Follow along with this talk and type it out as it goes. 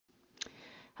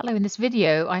Hello, in this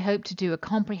video, I hope to do a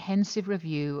comprehensive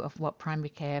review of what primary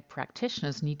care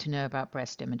practitioners need to know about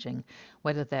breast imaging,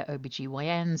 whether they're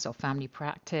OBGYNs or family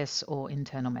practice or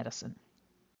internal medicine.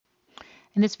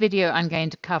 In this video, I'm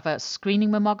going to cover screening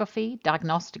mammography,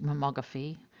 diagnostic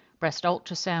mammography, breast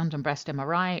ultrasound and breast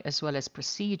MRI, as well as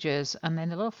procedures, and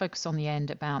then a little focus on the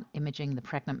end about imaging the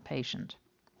pregnant patient.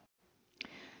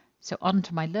 So on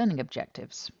to my learning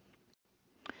objectives.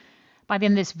 By the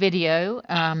end of this video,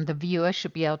 the viewer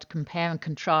should be able to compare and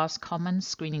contrast common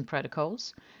screening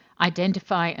protocols,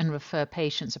 identify and refer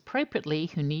patients appropriately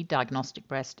who need diagnostic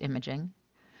breast imaging,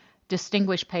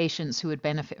 distinguish patients who would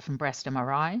benefit from breast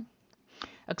MRI,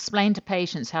 explain to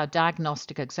patients how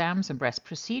diagnostic exams and breast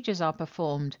procedures are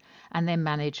performed, and then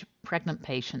manage pregnant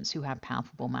patients who have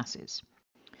palpable masses.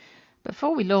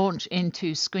 Before we launch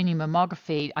into screening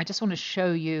mammography, I just want to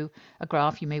show you a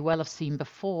graph you may well have seen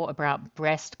before about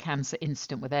breast cancer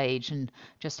incident with age and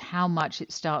just how much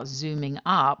it starts zooming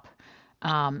up.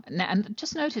 And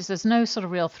just notice there's no sort of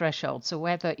real threshold. So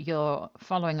whether you're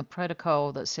following a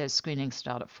protocol that says screening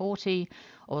start at 40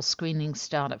 or screening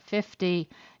start at 50,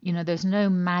 there's no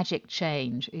magic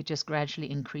change. It just gradually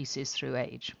increases through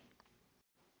age.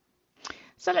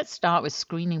 So let's start with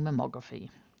screening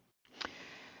mammography.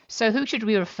 So who should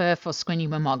we refer for screening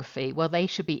mammography? Well, they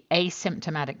should be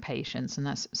asymptomatic patients, and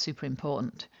that's super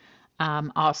important.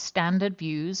 Our standard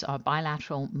views are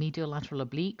bilateral medial lateral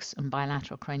obliques and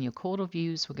bilateral craniocaudal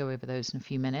views. We'll go over those in a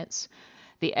few minutes.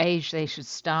 The age they should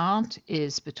start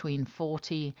is between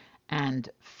 40 and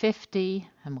 50,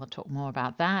 and we'll talk more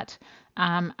about that.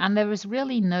 And there is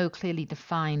really no clearly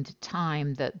defined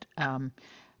time that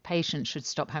patients should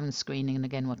stop having screening, and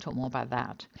again, we'll talk more about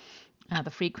that. The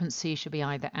frequency should be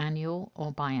either annual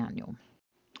or biannual.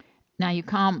 Now, you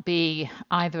can't be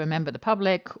either a member of the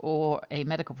public or a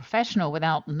medical professional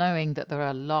without knowing that there are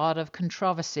a lot of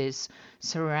controversies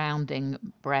surrounding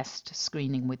breast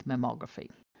screening with mammography.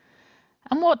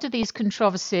 And what do these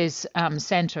controversies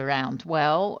center around?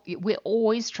 Well, we're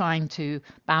always trying to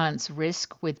balance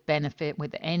risk with benefit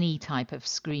with any type of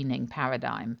screening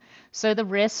paradigm. So the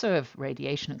risks of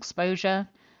radiation exposure,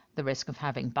 the risk of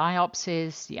having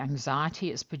biopsies, the anxiety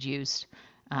it's produced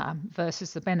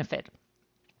versus the benefit.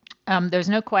 There's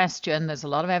no question, there's a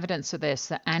lot of evidence of this,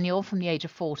 that annual from the age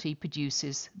of 40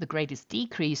 produces the greatest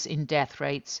decrease in death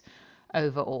rates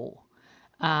overall.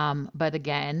 But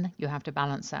again, you have to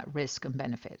balance that risk and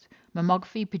benefit.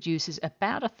 Mammography produces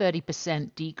about a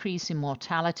 30% decrease in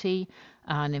mortality,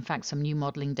 and in fact, some new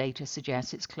modeling data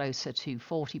suggests it's closer to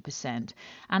 40%.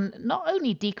 And not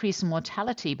only decrease in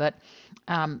mortality, but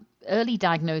early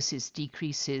diagnosis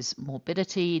decreases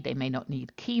morbidity. They may not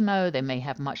need chemo, they may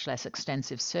have much less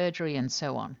extensive surgery, and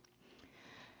so on.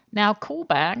 Now,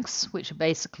 callbacks, which are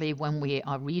basically when we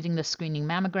are reading the screening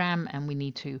mammogram and we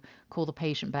need to call the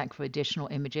patient back for additional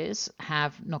images,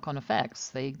 have knock-on effects.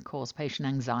 They cause patient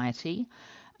anxiety.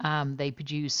 They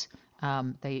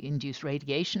induce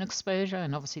radiation exposure,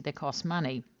 and obviously they cost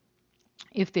money.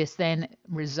 If this then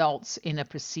results in a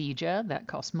procedure that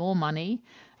costs more money,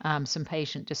 some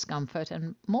patient discomfort,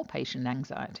 and more patient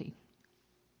anxiety.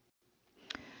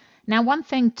 Now, one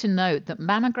thing to note that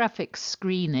mammographic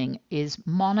screening is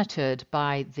monitored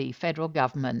by the federal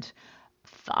government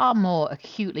far more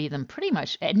acutely than pretty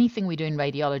much anything we do in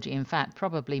radiology. In fact,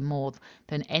 probably more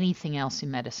than anything else in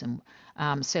medicine.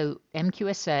 So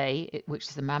MQSA, which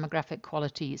is the Mammographic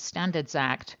Quality Standards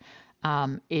Act,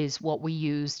 is what we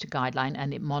use to guideline,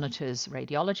 and it monitors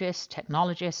radiologists,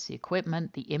 technologists, the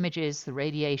equipment, the images, the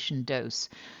radiation dose.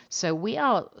 So we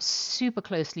are super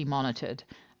closely monitored.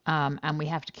 And we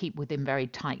have to keep within very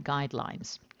tight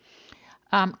guidelines.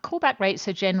 Callback rates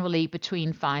are generally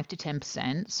between 5 to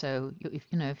 10%. So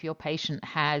if your patient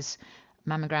has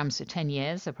mammograms for 10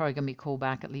 years, they're probably going to be called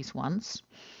back at least once.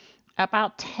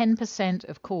 About 10%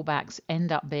 of callbacks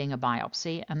end up being a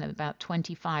biopsy, and about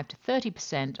 25 to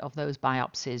 30% of those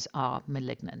biopsies are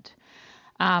malignant.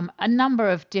 A number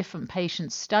of different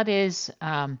patient studies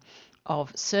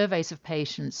of surveys of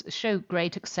patients show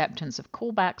great acceptance of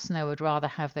callbacks, and they would rather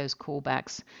have those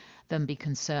callbacks than be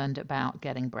concerned about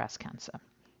getting breast cancer.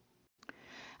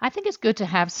 I think it's good to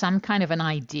have some kind of an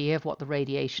idea of what the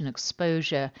radiation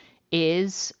exposure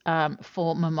is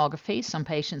for mammography. Some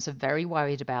patients are very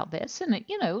worried about this, and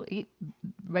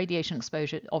radiation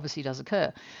exposure obviously does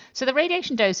occur. So the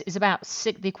radiation dose is about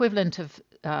the equivalent of,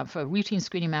 for a routine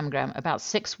screening mammogram, about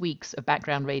 6 weeks of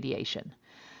background radiation.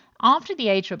 After the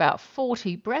age of about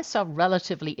 40, breasts are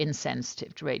relatively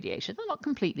insensitive to radiation. They're not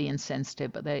completely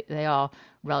insensitive, but they are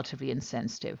relatively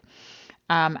insensitive.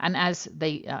 And as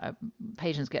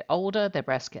patients get older, their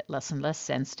breasts get less and less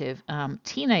sensitive.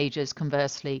 Teenagers,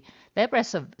 conversely, their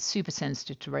breasts are super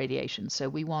sensitive to radiation. So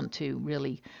we want to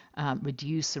really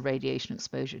reduce the radiation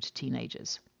exposure to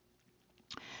teenagers.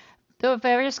 There are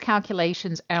various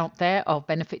calculations out there of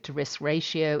benefit to risk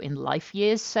ratio in life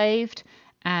years saved,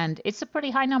 and it's a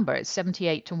pretty high number. It's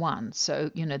 78 to 1. So,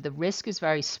 the risk is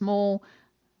very small.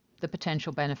 The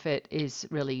potential benefit is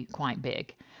really quite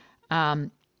big.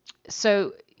 And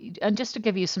just to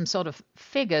give you some sort of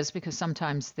figures, because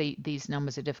sometimes these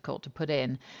numbers are difficult to put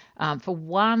in, for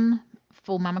one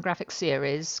full mammographic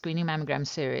series, screening mammogram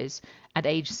series, at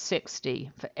age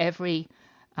 60, for every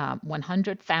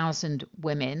 100,000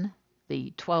 women,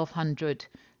 the 1,200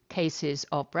 cases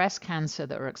of breast cancer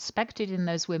that are expected in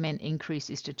those women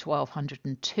increases to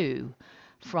 1,202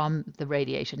 from the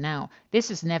radiation. Now, this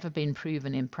has never been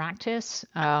proven in practice.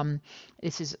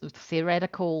 This is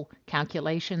theoretical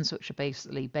calculations, which are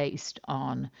basically based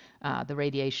on the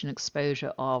radiation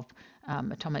exposure of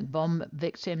atomic bomb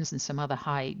victims and some other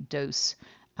high dose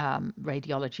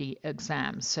radiology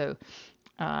exams. So,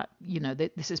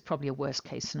 this is probably a worst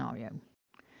case scenario.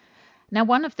 Now,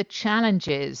 one of the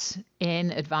challenges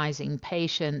in advising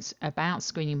patients about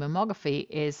screening mammography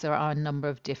is there are a number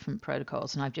of different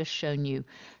protocols, and I've just shown you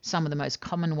some of the most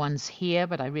common ones here,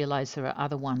 but I realize there are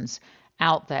other ones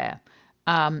out there.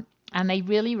 And they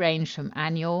really range from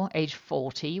annual, age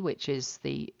 40, which is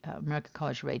the American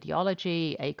College of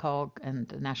Radiology, ACOG, and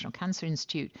the National Cancer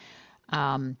Institute,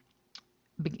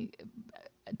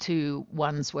 to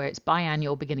ones where it's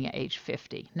biannual beginning at age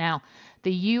 50. Now,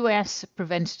 the U.S.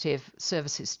 Preventative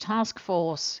Services Task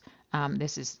Force,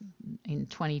 this is in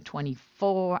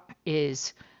 2024,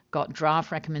 is got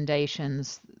draft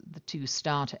recommendations to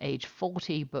start at age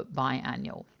 40, but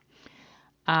biannual.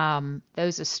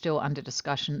 Those are still under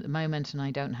discussion at the moment, and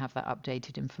I don't have that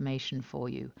updated information for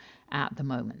you at the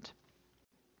moment.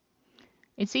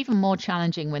 It's even more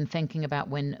challenging when thinking about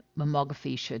when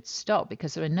mammography should stop,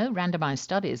 because there are no randomized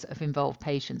studies that have involved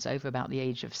patients over about the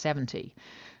age of 70.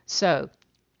 So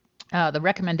the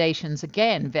recommendations,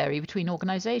 again, vary between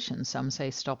organizations. Some say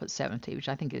stop at 70, which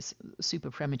I think is super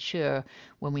premature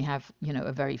when we have,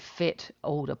 a very fit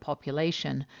older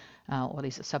population, or at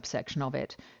least a subsection of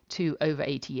it, to over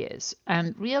 80 years.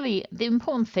 And really, the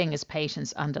important thing is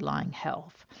patients' underlying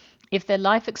health. If their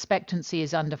life expectancy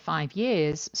is under 5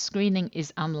 years, screening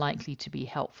is unlikely to be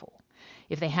helpful.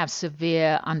 If they have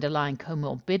severe underlying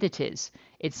comorbidities,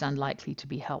 it's unlikely to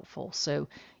be helpful. So,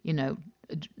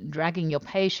 dragging your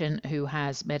patient who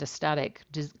has metastatic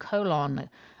colon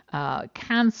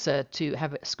cancer to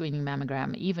have a screening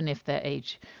mammogram, even if they're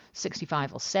age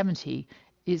 65 or 70,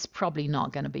 is probably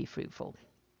not going to be fruitful.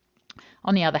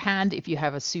 On the other hand, if you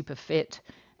have a super fit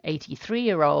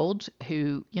 83-year-old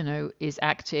who, is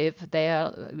active, they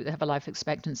have a life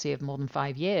expectancy of more than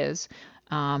 5 years,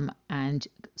 and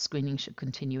screening should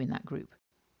continue in that group.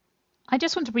 I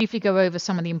just want to briefly go over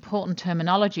some of the important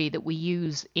terminology that we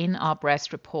use in our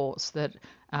breast reports that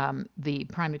the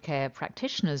primary care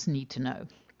practitioners need to know.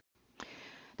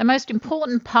 The most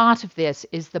important part of this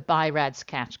is the BI-RADS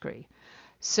category.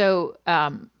 So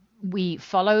we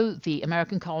follow the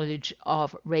American College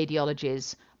of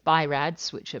Radiology's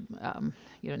BI-RADS, which are,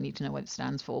 you don't need to know what it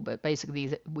stands for, but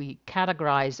basically we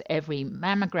categorize every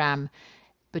mammogram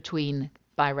between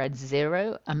BI-RADS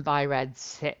 0 and BI-RADS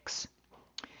 6.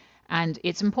 And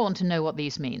it's important to know what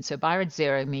these mean. So BI-RADS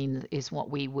 0 is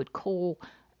what we would call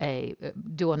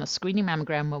do on a screening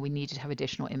mammogram where we need to have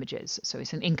additional images. So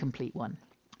it's an incomplete one.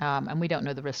 And we don't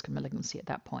know the risk of malignancy at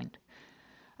that point.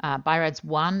 BI-RADS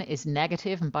 1 is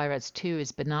negative and BI-RADS 2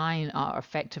 is benign, are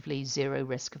effectively zero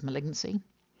risk of malignancy.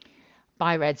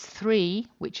 BI-RADS 3,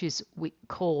 which is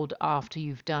called after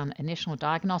you've done initial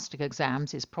diagnostic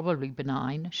exams, is probably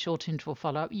benign, short interval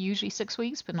follow-up, usually 6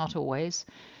 weeks, but not always.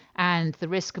 And the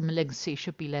risk of malignancy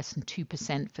should be less than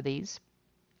 2% for these.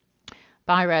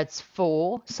 BI-RADS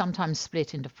 4, sometimes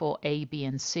split into 4A, B,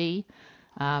 and C,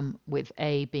 with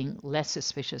A being less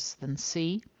suspicious than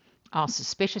C. Are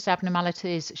suspicious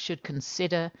abnormalities, should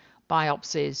consider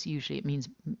biopsies. Usually it means,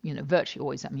 virtually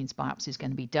always that means biopsy is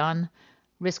going to be done.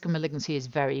 Risk of malignancy is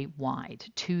very wide,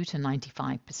 2 to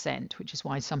 95%, which is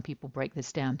why some people break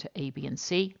this down to A, B, and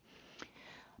C.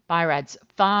 BI-RADS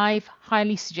 5,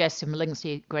 highly suggestive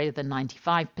malignancy greater than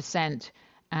 95%,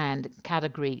 and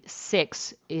category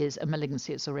 6 is a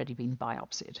malignancy that's already been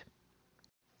biopsied.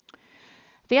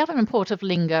 The other important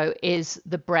lingo is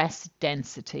the breast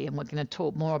density, and we're going to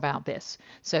talk more about this.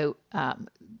 So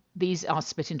these are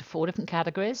split into 4 different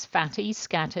categories: fatty,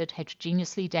 scattered,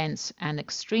 heterogeneously dense, and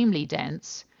extremely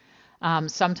dense.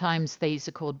 Sometimes these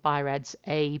are called BI-RADS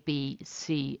A, B,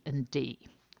 C, and D.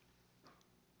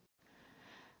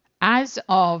 As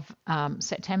of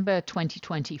September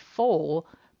 2024,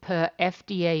 per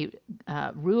FDA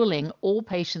ruling, all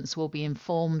patients will be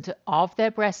informed of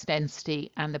their breast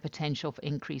density and the potential for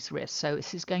increased risk. So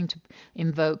this is going to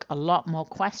invoke a lot more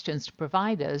questions to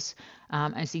providers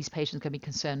as these patients can be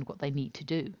concerned what they need to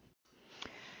do.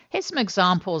 Here's some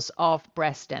examples of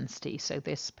breast density. So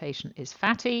this patient is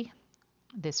fatty,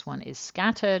 this one is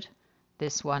scattered,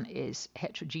 this one is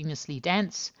heterogeneously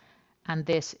dense, and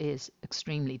this is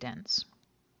extremely dense.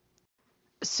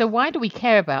 So why do we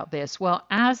care about this? Well,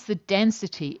 as the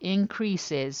density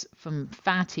increases from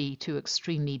fatty to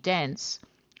extremely dense,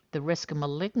 the risk of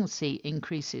malignancy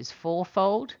increases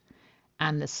fourfold,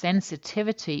 and the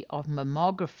sensitivity of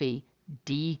mammography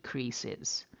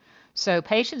decreases. So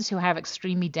patients who have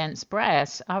extremely dense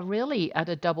breasts are really have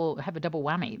a double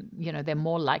whammy. They're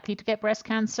more likely to get breast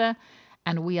cancer,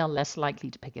 and we are less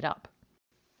likely to pick it up.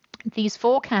 These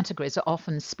four categories are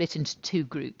often split into two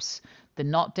groups, the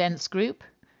not dense group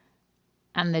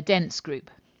and the dense group.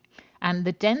 And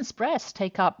the dense breasts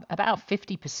take up about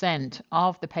 50%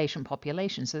 of the patient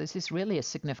population, so this is really a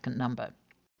significant number.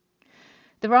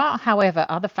 There are, however,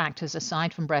 other factors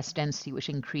aside from breast density which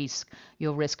increase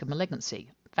your risk of malignancy.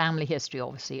 Family history,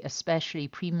 obviously, especially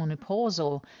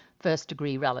premenopausal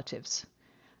first-degree relatives.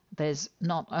 There's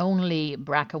not only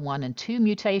BRCA1 and 2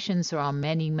 mutations, there are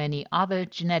many, many other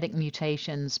genetic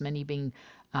mutations, many being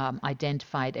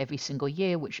identified every single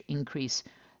year, which increase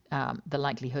the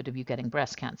likelihood of you getting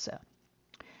breast cancer.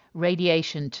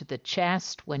 Radiation to the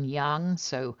chest when young,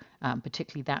 so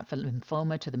particularly that for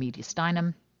lymphoma to the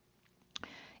mediastinum.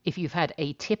 If you've had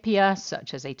atypia,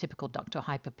 such as atypical ductal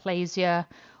hyperplasia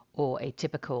or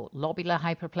atypical lobular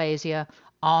hyperplasia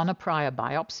on a prior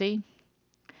biopsy.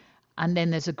 And then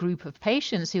there's a group of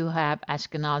patients who have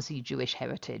Ashkenazi Jewish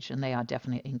heritage, and they are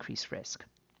definitely at increased risk.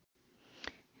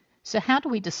 So how do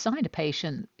we decide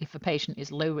if a patient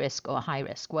is low risk or high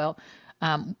risk? Well,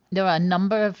 there are a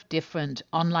number of different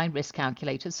online risk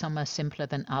calculators. Some are simpler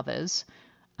than others.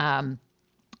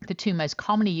 The two most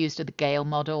commonly used are the Gale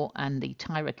model and the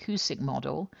Tyrer-Cuzick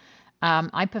model.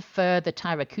 I prefer the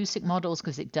Tyrer-Cuzick models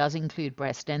because it does include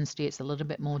breast density. It's a little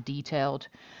bit more detailed.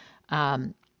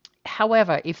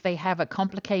 However, if they have a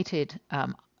complicated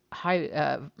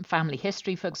high family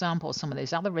history, for example, or some of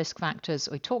those other risk factors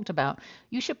we talked about,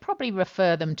 you should probably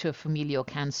refer them to a familial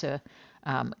cancer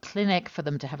clinic for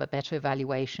them to have a better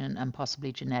evaluation and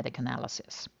possibly genetic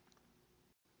analysis.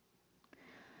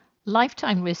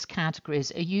 Lifetime risk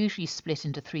categories are usually split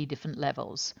into three different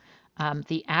levels.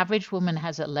 The average woman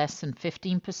has a less than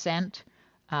 15%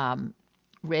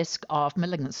 risk of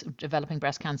developing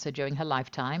breast cancer during her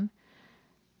lifetime.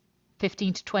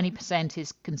 15 to 20%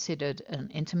 is considered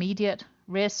an intermediate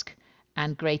risk,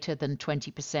 and greater than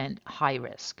 20% high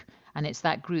risk. And it's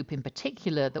that group in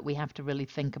particular that we have to really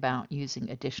think about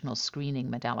using additional screening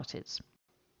modalities.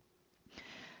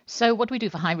 So what do we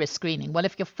do for high-risk screening? Well,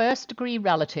 if your first-degree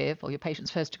relative or your patient's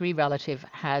first-degree relative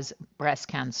has breast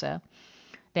cancer,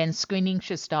 then screening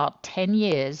should start 10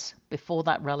 years before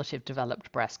that relative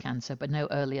developed breast cancer, but no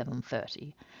earlier than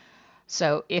 30.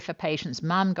 So if a patient's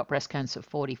mum got breast cancer at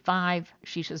 45,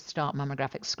 she should start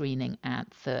mammographic screening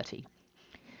at 30.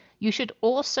 You should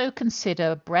also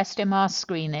consider breast MR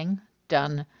screening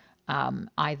done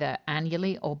either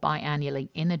annually or biannually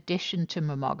in addition to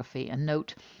mammography. And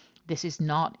note, this is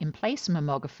not in place of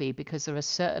mammography because there are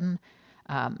certain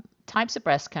types of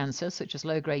breast cancer, such as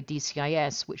low-grade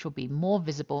DCIS, which will be more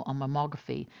visible on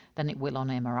mammography than it will on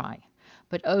MRI.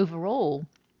 But overall,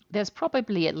 there's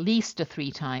probably at least a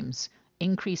 3 times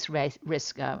increased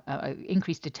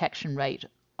increased detection rate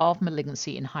of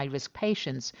malignancy in high-risk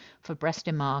patients for breast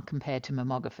MR compared to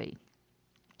mammography.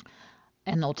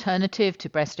 An alternative to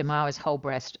breast MR is whole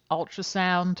breast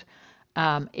ultrasound.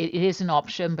 It is an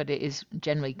option, but it is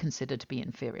generally considered to be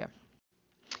inferior.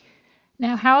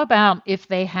 Now, how about if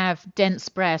they have dense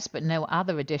breasts but no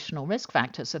other additional risk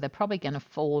factors? So they're probably going to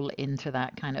fall into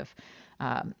that kind of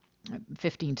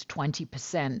 15 to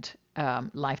 20%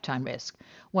 lifetime risk.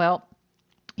 Well,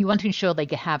 you want to ensure they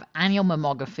have annual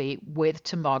mammography with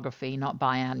tomography, not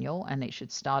biannual, and it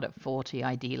should start at 40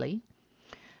 ideally.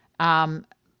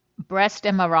 Breast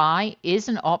MRI is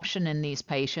an option in these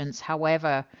patients.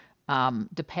 However,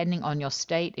 depending on your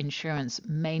state, insurance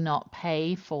may not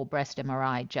pay for breast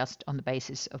MRI just on the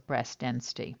basis of breast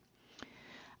density.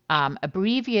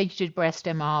 Abbreviated breast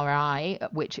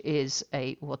MRI, which is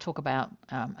we'll talk about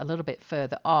a little bit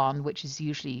further on, which is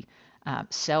usually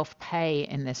self-pay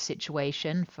in this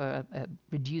situation for a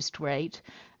reduced rate,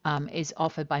 is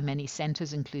offered by many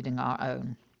centers, including our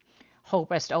own. Whole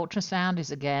breast ultrasound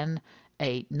is again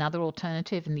another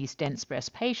alternative in these dense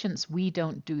breast patients. We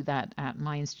don't do that at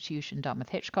my institution,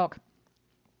 Dartmouth-Hitchcock,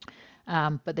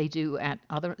 but they do at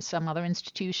some other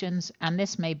institutions, and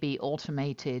this may be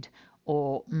automated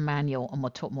or manual, and we'll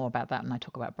talk more about that when I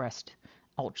talk about breast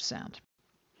ultrasound.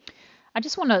 I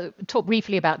just want to talk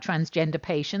briefly about transgender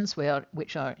patients,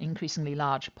 which are increasingly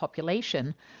large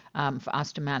population for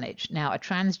us to manage. Now, a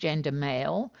transgender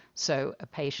male, so a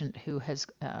patient who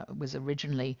was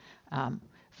originally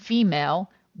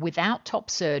female without top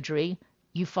surgery,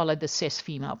 you follow the cis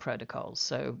female protocols,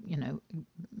 so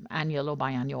annual or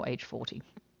biannual age 40.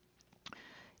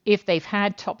 If they've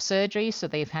had top surgery, so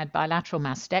they've had bilateral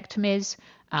mastectomies,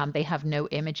 they have no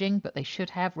imaging, but they should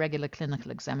have regular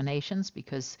clinical examinations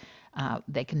because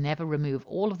they can never remove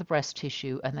all of the breast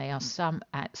tissue, and they are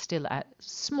still at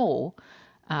small,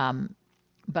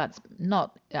 but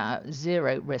not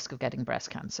zero risk of getting breast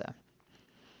cancer.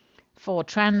 For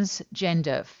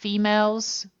transgender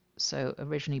females, so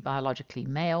originally biologically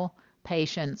male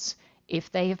patients,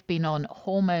 if they have been on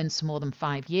hormones for more than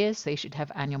 5 years, they should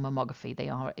have annual mammography. They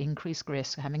are at increased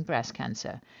risk of having breast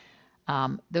cancer.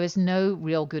 There is no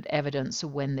real good evidence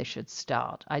of when this should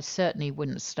start. I certainly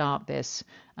wouldn't start this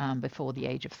before the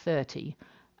age of 30.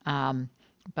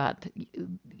 But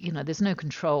there's no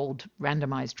controlled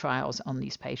randomized trials on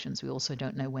these patients. We also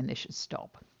don't know when this should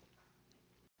stop.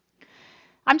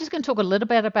 I'm just going to talk a little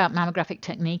bit about mammographic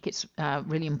technique. It's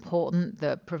really important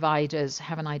that providers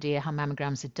have an idea how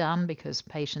mammograms are done because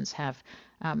patients have,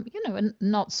 a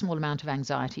not small amount of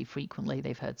anxiety frequently.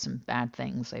 They've heard some bad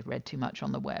things. They've read too much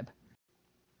on the web.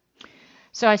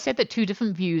 So I said that 2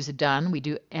 different views are done. We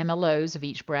do MLOs of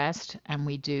each breast, and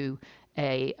we do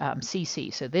a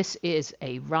CC. So this is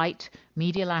a right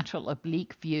mediolateral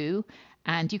oblique view.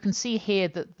 And you can see here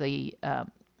that the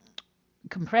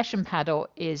compression paddle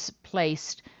is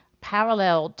placed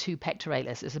parallel to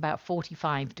pectoralis. It's about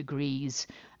 45 degrees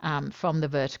from the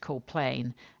vertical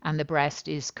plane, and the breast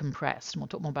is compressed. And we'll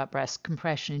talk more about breast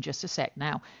compression in just a sec.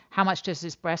 Now, how much does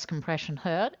this breast compression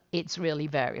hurt? It's really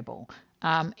variable.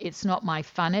 It's not my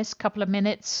funnest couple of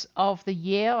minutes of the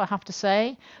year, I have to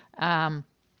say,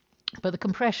 but the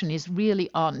compression is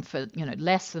really on for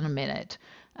less than a minute.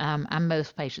 And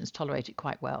most patients tolerate it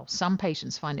quite well. Some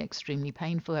patients find it extremely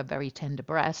painful, have very tender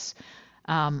breasts,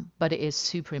 but it is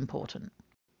super important.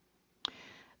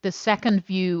 The second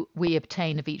view we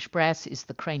obtain of each breast is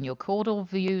the cranial caudal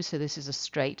view. So this is a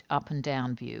straight up and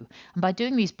down view. And by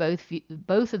doing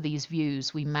both of these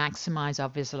views, we maximize our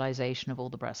visualization of all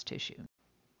the breast tissue.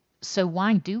 So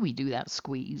why do we do that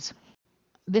squeeze?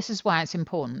 This is why it's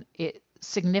important. It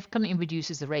significantly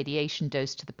reduces the radiation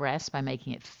dose to the breast by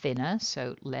making it thinner,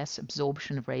 so less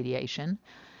absorption of radiation.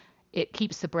 It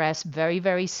keeps the breast very,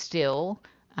 very still,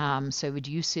 so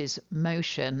reduces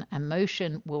motion, and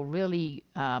motion will really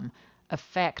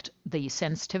affect the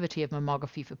sensitivity of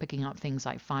mammography for picking up things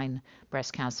like fine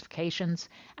breast calcifications,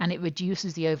 and it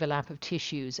reduces the overlap of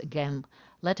tissues, again,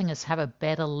 letting us have a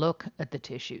better look at the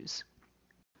tissues.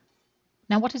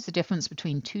 Now, what is the difference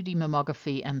between 2D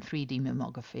mammography and 3D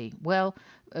mammography? Well,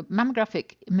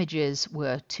 mammographic images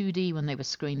were 2D when they were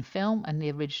screen film and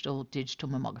the original digital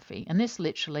mammography. And this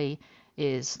literally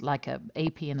is like a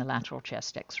AP in a lateral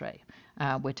chest X-ray.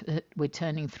 We're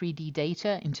turning 3D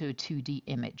data into a 2D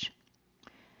image.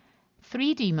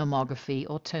 3D mammography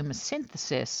or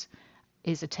tomosynthesis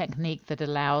is a technique that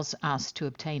allows us to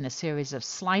obtain a series of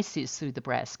slices through the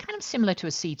breast, kind of similar to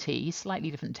a CT, slightly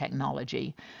different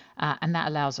technology, and that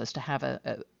allows us to have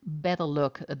a better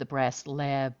look at the breast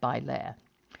layer by layer.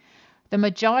 The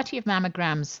majority of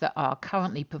mammograms that are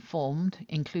currently performed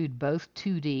include both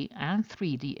 2D and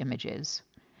 3D images.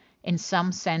 In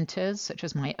some centers, such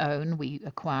as my own, we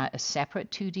acquire a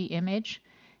separate 2D image.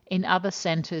 In other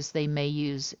centers, they may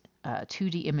use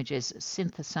 2D images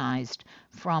synthesized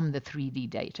from the 3D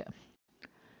data.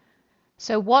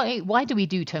 So why do we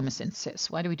do tomosynthesis?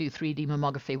 Why do we do 3D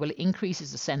mammography? Well, it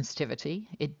increases the sensitivity,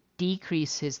 it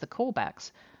decreases the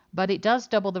callbacks, but it does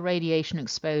double the radiation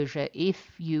exposure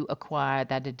if you acquire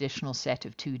that additional set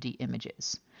of 2D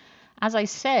images. As I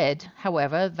said,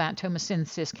 however, that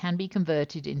tomosynthesis can be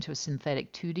converted into a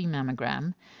synthetic 2D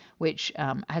mammogram, which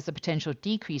has the potential to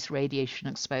decrease radiation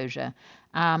exposure.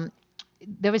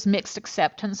 There is mixed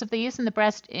acceptance of these in the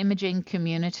breast imaging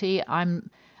community. I'm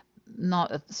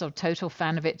not a sort of total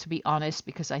fan of it, to be honest,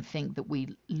 because I think that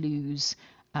we lose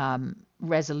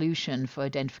resolution for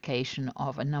identification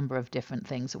of a number of different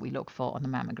things that we look for on the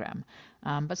mammogram.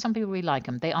 But some people really like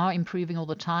them. They are improving all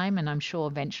the time, and I'm sure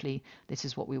eventually this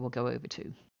is what we will go over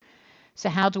to. So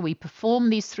how do we perform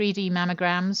these 3D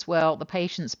mammograms? Well, the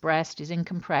patient's breast is in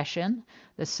compression,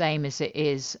 the same as it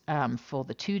is for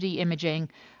the 2D imaging,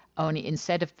 only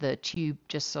instead of the tube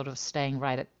just sort of staying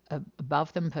right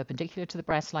above them, perpendicular to the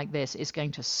breast like this, it's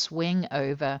going to swing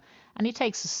over, and it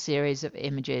takes a series of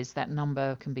images. That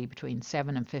number can be between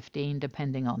 7 and 15,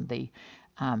 depending on the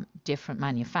different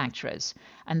manufacturers.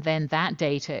 And then that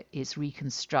data is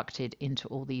reconstructed into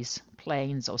all these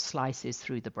planes or slices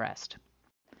through the breast.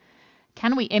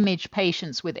 Can we image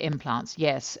patients with implants?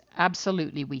 Yes,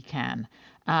 absolutely we can.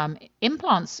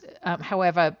 Implants,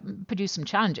 however, produce some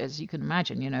challenges. You can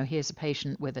imagine, here's a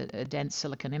patient with a dense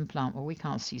silicone implant. Well, we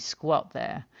can't see squat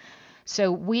there.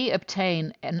 So we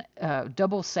obtain a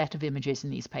double set of images in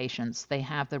these patients. They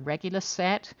have the regular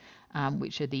set,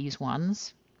 which are these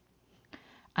ones.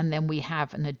 And then we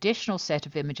have an additional set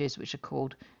of images, which are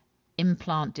called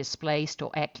implant displaced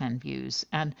or Ekland views,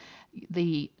 and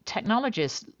the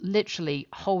technologist literally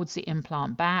holds the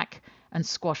implant back and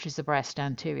squashes the breast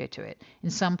anterior to it. In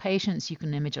some patients you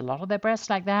can image a lot of their breast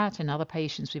like that. In other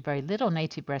patients with very little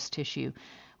native breast tissue,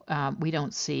 we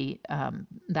don't see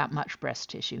that much breast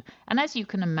tissue. And as you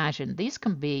can imagine, these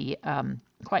can be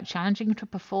quite challenging to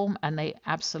perform, and they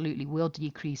absolutely will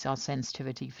decrease our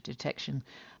sensitivity for detection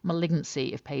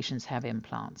malignancy if patients have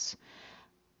implants.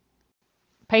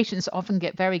 Patients often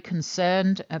get very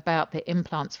concerned about the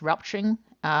implants rupturing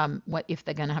if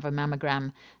they're going to have a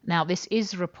mammogram. Now, this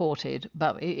is reported,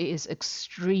 but it is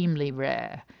extremely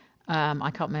rare.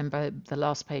 I can't remember the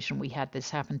last patient we had this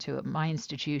happen to at my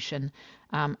institution.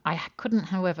 I couldn't,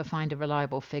 however, find a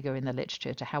reliable figure in the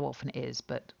literature to how often it is,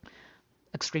 but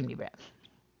extremely rare.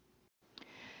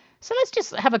 So let's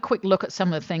just have a quick look at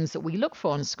some of the things that we look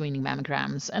for in screening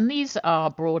mammograms. And these are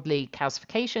broadly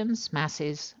calcifications,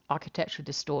 masses, architectural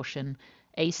distortion,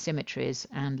 asymmetries,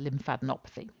 and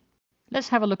lymphadenopathy. Let's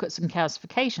have a look at some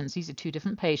calcifications. These are two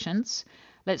different patients.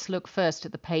 Let's look first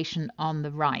at the patient on the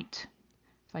right.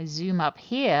 If I zoom up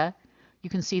here,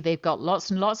 you can see they've got lots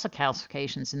and lots of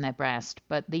calcifications in their breast,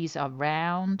 but these are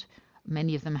round.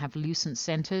 Many of them have lucent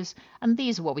centers, and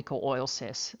these are what we call oil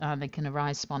cysts. They can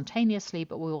arise spontaneously,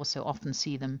 but we also often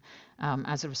see them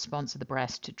as a response of the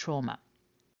breast to trauma.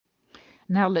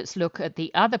 Now let's look at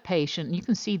the other patient. You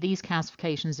can see these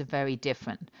calcifications are very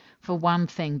different. For one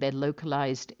thing, they're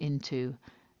localized into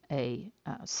a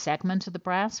segment of the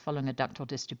breast following a ductal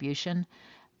distribution.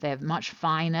 They're much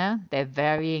finer, they're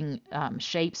varying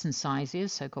shapes and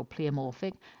sizes, so-called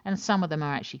pleomorphic, and some of them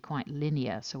are actually quite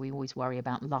linear, so we always worry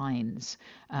about lines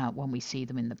when we see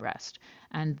them in the breast.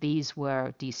 And these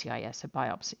were DCIS, a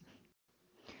biopsy.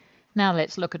 Now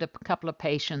let's look at a couple of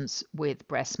patients with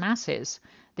breast masses.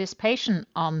 This patient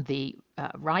on the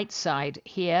right side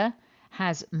here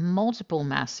has multiple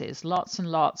masses, lots and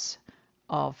lots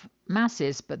of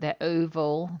masses, but they're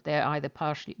oval. They're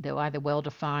either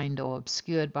well-defined or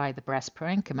obscured by the breast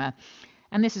parenchyma.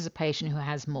 And this is a patient who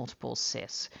has multiple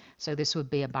cysts. So this would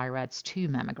be a BI-RADS 2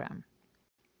 mammogram.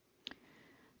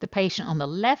 The patient on the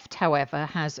left, however,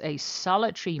 has a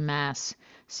solitary mass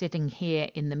sitting here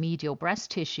in the medial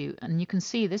breast tissue. And you can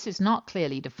see this is not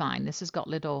clearly defined. This has got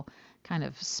little kind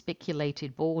of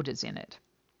spiculated borders in it.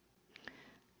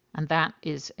 And that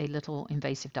is a little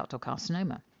invasive ductal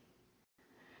carcinoma.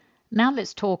 Now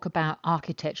let's talk about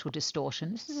architectural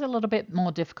distortion. This is a little bit more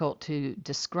difficult to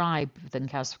describe than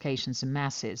calcifications and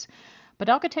masses. But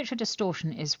architectural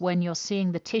distortion is when you're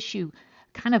seeing the tissue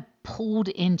kind of pulled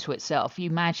into itself. You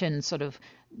imagine sort of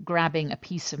grabbing a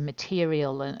piece of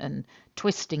material and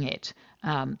twisting it.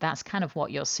 That's kind of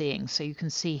what you're seeing. So you can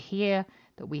see here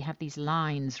that we have these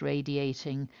lines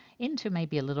radiating into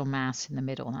maybe a little mass in the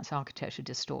middle. That's architectural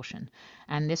distortion.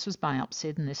 And this was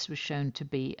biopsied, and this was shown to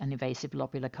be an invasive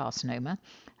lobular carcinoma.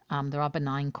 There are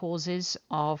benign causes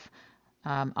of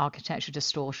architectural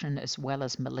distortion as well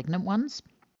as malignant ones.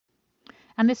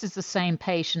 And this is the same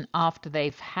patient after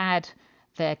they've had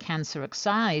their cancer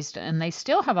excised, and they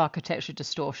still have architectural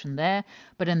distortion there,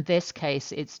 but in this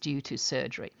case it's due to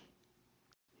surgery.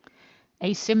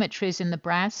 Asymmetries in the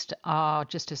breast are,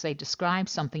 just as they describe,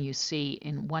 something you see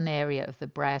in one area of the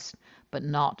breast but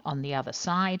not on the other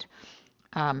side.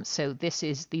 So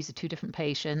these are two different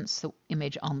patients. The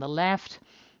image on the left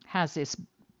has this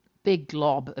big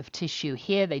glob of tissue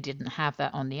here. They didn't have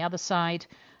that on the other side.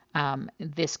 In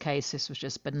this case, this was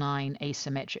just benign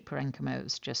asymmetric parenchyma. It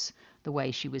was just the way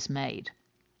she was made.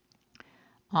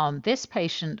 On this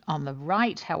patient on the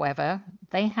right, however,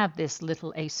 they have this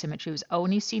little asymmetry. It was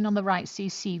only seen on the right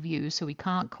CC view, so we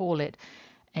can't call it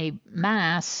a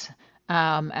mass,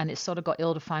 and it's sort of got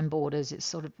ill-defined borders.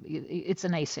 It's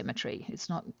an asymmetry. It's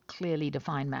not clearly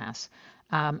defined mass.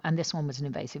 And this one was an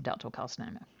invasive ductal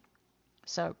carcinoma.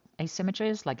 So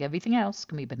asymmetries, like everything else,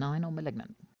 can be benign or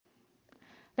malignant.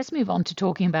 Let's move on to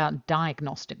talking about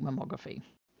diagnostic mammography.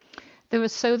 There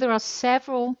are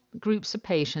several groups of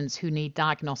patients who need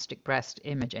diagnostic breast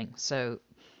imaging. So,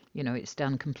 it's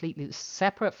done completely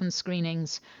separate from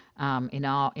screenings. In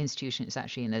our institution, it's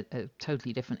actually in a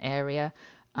totally different area.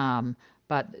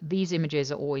 But these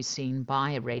images are always seen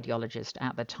by a radiologist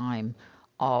at the time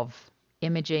of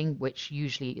imaging, which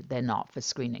usually they're not for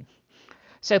screening.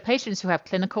 So patients who have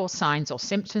clinical signs or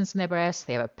symptoms in their breast,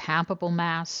 they have a palpable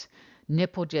mass,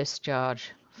 nipple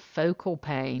discharge, focal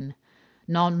pain,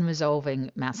 non-resolving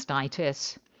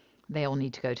mastitis, they all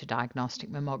need to go to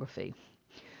diagnostic mammography.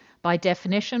 By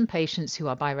definition, patients who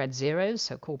are BI-RADS 0,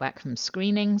 so callback from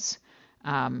screenings,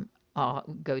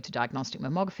 go to diagnostic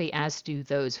mammography, as do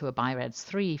those who are BI-RADS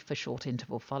 3 for short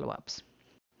interval follow-ups.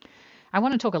 I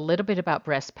want to talk a little bit about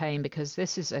breast pain because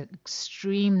this is an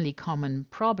extremely common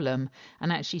problem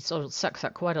and actually sort of sucks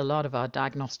up quite a lot of our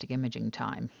diagnostic imaging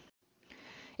time.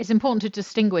 It's important to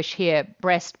distinguish here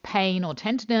breast pain or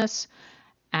tenderness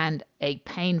and a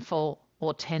painful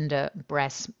or tender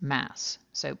breast mass.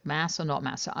 So mass or not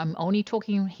mass. So I'm only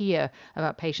talking here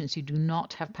about patients who do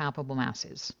not have palpable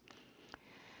masses.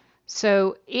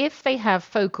 So if they have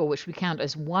focal, which we count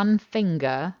as one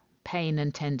finger pain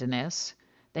and tenderness,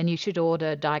 then you should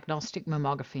order diagnostic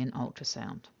mammography and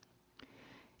ultrasound.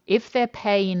 If their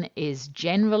pain is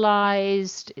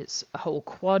generalized, it's a whole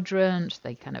quadrant,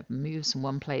 they kind of move from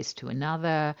one place to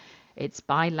another, it's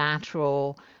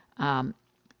bilateral,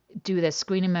 do their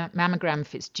screening mammogram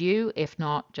if it's due. If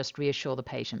not, just reassure the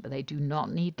patient, but they do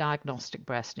not need diagnostic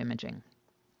breast imaging.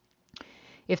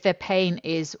 If their pain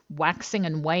is waxing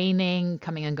and waning,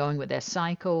 coming and going with their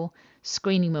cycle,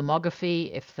 screening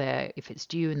mammography if it's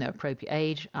due in their appropriate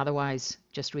age. Otherwise,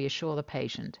 just reassure the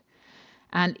patient.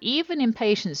 And even in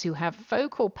patients who have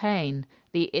focal pain,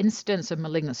 the incidence of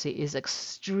malignancy is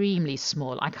extremely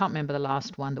small. I can't remember the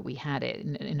last one that we had it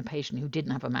in a patient who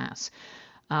didn't have a mass.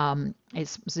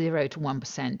 It's 0 to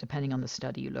 1%, depending on the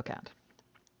study you look at.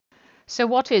 So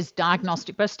what is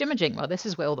diagnostic breast imaging? Well, this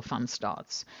is where all the fun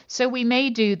starts. So we may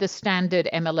do the standard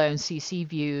MLO and CC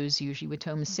views, usually with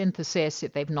tomosynthesis,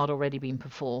 if they've not already been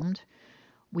performed.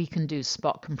 We can do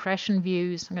spot compression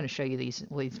views. I'm going to show you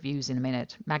all these views in a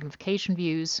minute. Magnification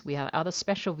views. We have other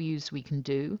special views we can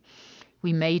do.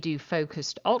 We may do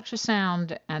focused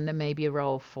ultrasound, and there may be a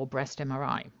role for breast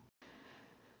MRI.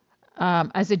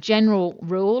 As a general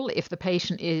rule, if the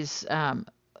patient is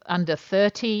under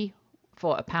 30,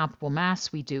 for a palpable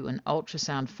mass, we do an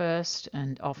ultrasound first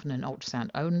and often an ultrasound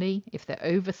only. If they're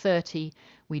over 30,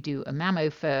 we do a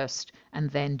mammo first and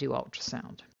then do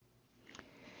ultrasound.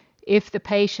 If the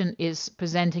patient is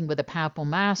presenting with a palpable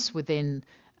mass within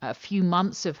a few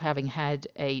months of having had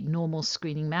a normal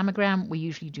screening mammogram, we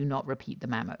usually do not repeat the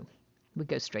mammo. We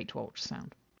go straight to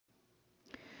ultrasound.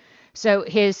 So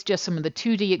here's just some of the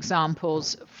 2D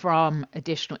examples from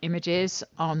additional images.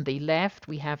 On the left,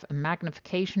 we have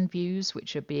magnification views,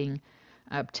 which are being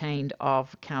obtained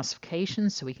of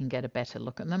calcification, so we can get a better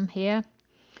look at them here.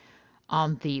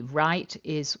 On the right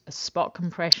is a spot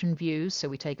compression view, so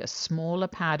we take a smaller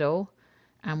paddle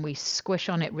and we squish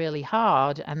on it really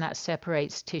hard, and that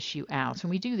separates tissue out. And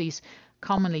we do these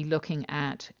commonly looking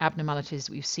at abnormalities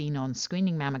we've seen on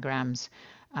screening mammograms.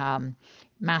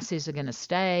 Masses are going to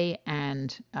stay,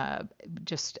 and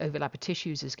just overlap of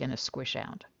tissues is going to squish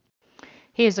out.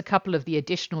 Here's a couple of the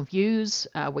additional views.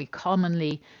 We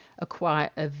commonly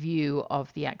acquire a view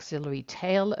of the axillary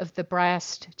tail of the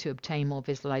breast to obtain more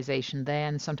visualization there,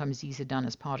 and sometimes these are done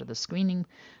as part of the screening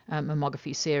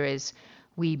mammography series.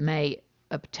 We may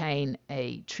obtain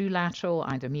a true lateral,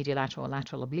 either medial lateral or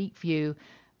lateral oblique view,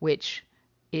 which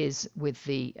is with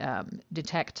the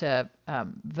detector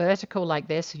vertical like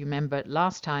this. You remember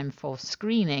last time for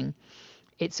screening,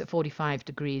 it's at 45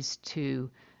 degrees to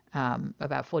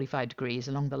about 45 degrees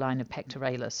along the line of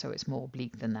pectoralis, so it's more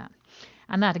oblique than that.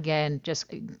 And that again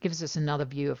just gives us another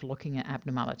view of looking at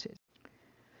abnormalities.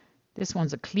 This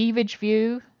one's a cleavage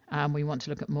view. We want to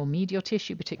look at more medial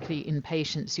tissue, particularly in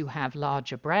patients who have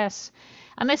larger breasts.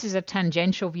 And this is a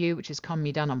tangential view, which is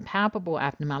commonly done on palpable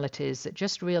abnormalities that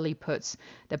just really puts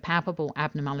the palpable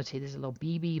abnormality, there's a little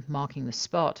BB marking the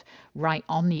spot, right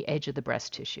on the edge of the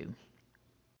breast tissue.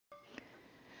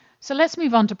 So let's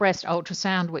move on to breast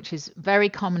ultrasound, which is very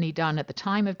commonly done at the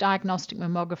time of diagnostic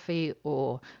mammography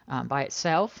or by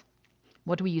itself.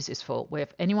 What do we use this for? Well,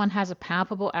 if anyone has a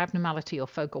palpable abnormality or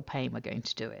focal pain, we're going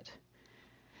to do it.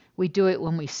 We do it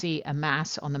when we see a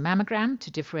mass on the mammogram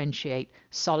to differentiate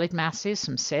solid masses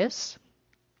from cysts.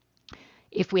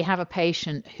 If we have a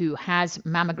patient who has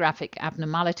mammographic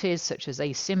abnormalities such as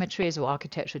asymmetries or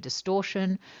architectural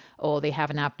distortion, or they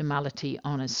have an abnormality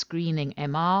on a screening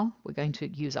MR, we're going to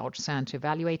use ultrasound to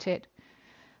evaluate it.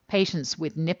 Patients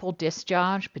with nipple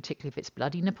discharge, particularly if it's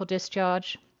bloody nipple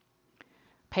discharge.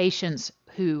 Patients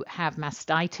who have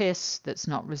mastitis that's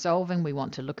not resolving, we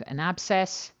want to look at an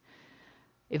abscess.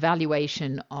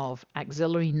 Evaluation of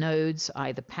axillary nodes,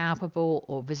 either palpable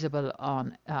or visible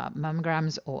on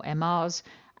mammograms or MRs,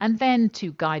 and then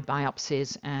to guide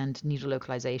biopsies and needle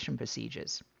localization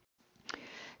procedures.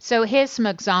 So here's some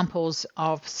examples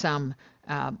of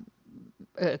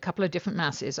a couple of different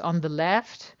masses. On the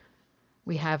left,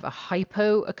 we have a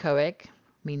hypoechoic,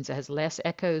 means it has less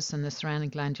echoes than the surrounding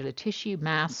glandular tissue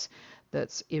mass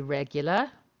that's irregular,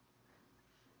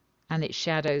 and it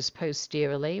shadows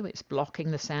posteriorly. It's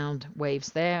blocking the sound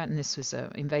waves there, and this was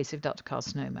an invasive ductal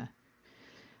carcinoma.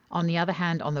 On the other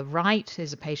hand, on the right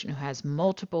is a patient who has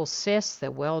multiple cysts.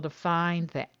 They're well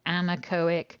defined, they're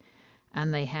anechoic,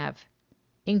 and they have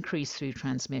increased through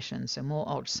transmission, so more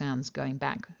ultrasounds going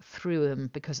back through them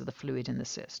because of the fluid in the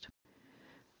cyst.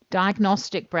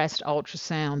 Diagnostic breast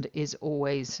ultrasound is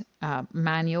always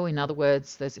manual. In other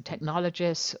words, there's a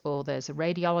technologist or there's a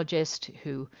radiologist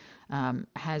who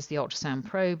has the ultrasound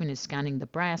probe and is scanning the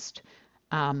breast.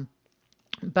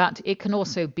 But it can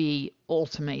also be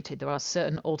automated. There are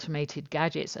certain automated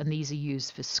gadgets, and these are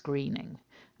used for screening.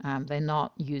 They're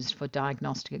not used for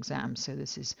diagnostic exams, so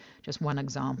this is just one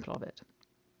example of it.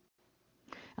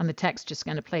 And the tech's just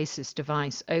going to place this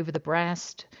device over the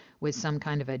breast with some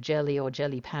kind of a jelly or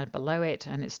jelly pad below it,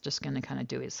 and it's just going to kind of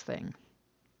do its thing.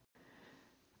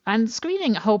 And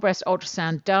screening whole breast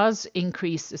ultrasound does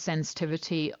increase the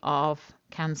sensitivity of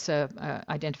cancer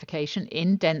identification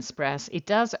in dense breasts. It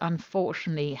does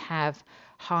unfortunately have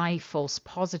high false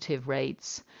positive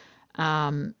rates.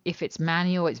 If it's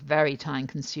manual, it's very time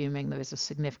consuming. There is a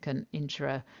significant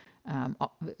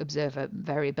observer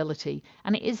variability,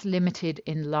 and it is limited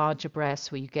in larger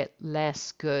breasts where you get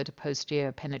less good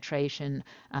posterior penetration.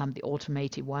 The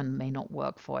automated one may not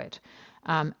work for it.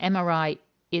 MRI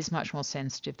is much more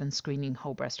sensitive than screening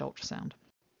whole breast ultrasound.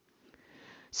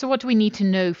 So what do we need to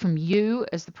know from you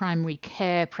as the primary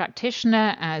care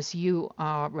practitioner as you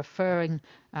are referring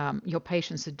your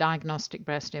patients to diagnostic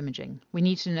breast imaging? We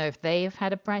need to know if they have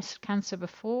had a breast cancer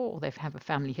before or they have a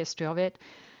family history of it,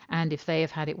 and if they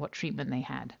have had it, what treatment they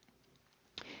had.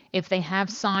 If they have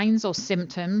signs or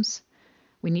symptoms,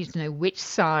 we need to know which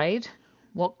side,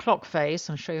 what clock face,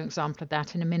 I'll show you an example of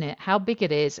that in a minute, how big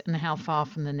it is, and how far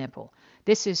from the nipple.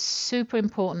 This is super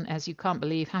important, as you can't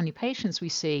believe how many patients we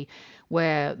see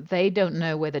where they don't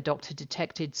know where the doctor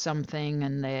detected something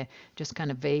and they just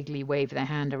kind of vaguely wave their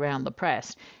hand around the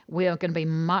breast. We are going to be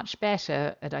much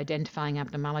better at identifying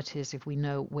abnormalities if we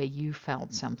know where you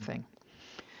felt something.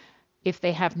 If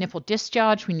they have nipple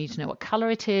discharge, we need to know what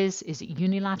color it is. Is it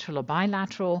unilateral or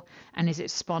bilateral? And is it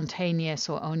spontaneous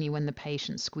or only when the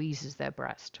patient squeezes their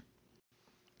breast?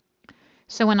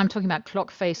 So when I'm talking about clock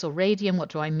face or radian, what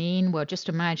do I mean? Well, just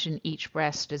imagine each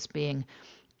breast as being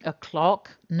a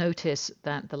clock. Notice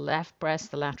that the left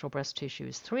breast, the lateral breast tissue,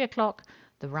 is 3 o'clock.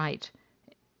 The right,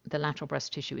 the lateral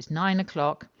breast tissue, is 9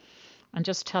 o'clock. And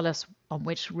just tell us on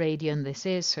which radian this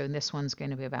is. So this one's going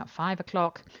to be about 5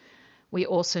 o'clock. We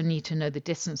also need to know the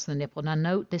distance of the nipple. Now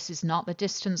note, this is not the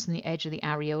distance from the edge of the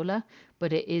areola,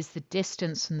 but it is the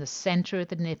distance from the center of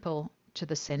the nipple to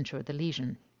the center of the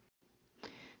lesion.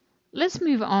 Let's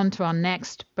move on to our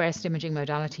next breast imaging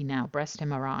modality now, breast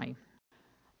MRI.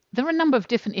 There are a number of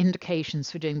different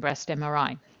indications for doing breast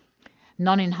MRI.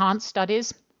 Non-enhanced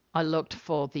studies are looked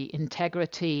for the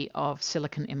integrity of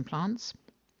silicone implants.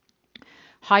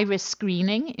 High-risk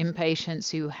screening in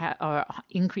patients who are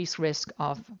increased risk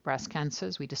of breast cancer,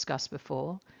 as we discussed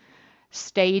before.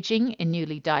 Staging in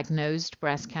newly diagnosed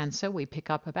breast cancer, we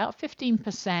pick up about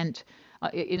 15%.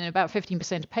 In about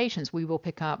 15% of patients, we will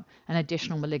pick up an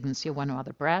additional malignancy of one or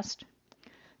other breast.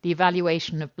 The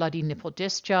evaluation of bloody nipple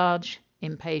discharge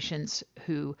in patients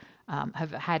who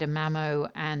have had a mammo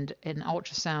and an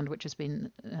ultrasound which has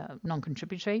been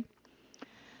non-contributory.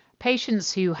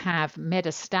 Patients who have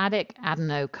metastatic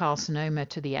adenocarcinoma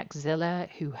to the axilla,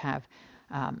 who have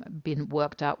been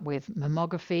worked up with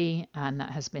mammography and that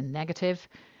has been negative.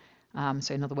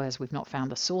 So in other words, we've not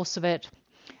found the source of it.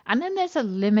 And then there's a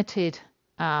limited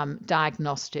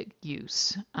diagnostic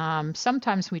use.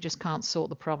 Sometimes we just can't sort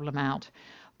the problem out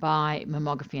by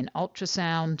mammography and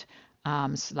ultrasound.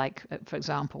 Like, for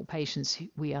example, patients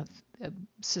we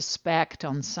suspect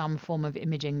on some form of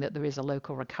imaging that there is a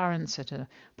local recurrence at a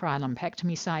prior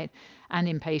lumpectomy site, and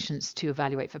in patients to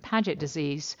evaluate for Paget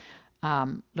disease,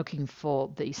 looking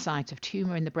for the site of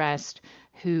tumor in the breast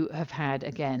who have had,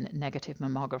 again, negative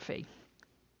mammography.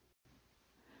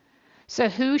 So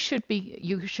who should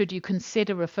you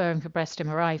consider referring for breast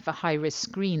MRI for high-risk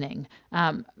screening?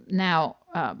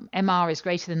 MR is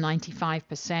greater than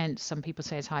 95%. Some people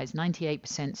say as high as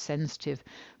 98% sensitive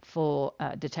for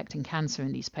detecting cancer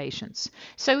in these patients.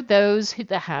 So those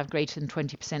that have greater than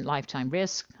 20% lifetime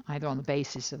risk, either on the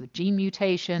basis of gene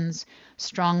mutations,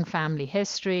 strong family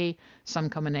history, some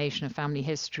combination of family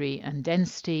history and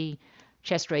density,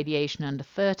 chest radiation under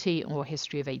 30, or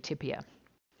history of atypia.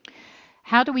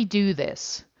 How do we do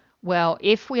this? Well,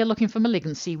 if we are looking for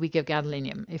malignancy, we give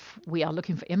gadolinium. If we are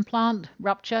looking for implant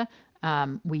rupture,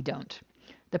 we don't.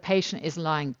 The patient is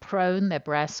lying prone, their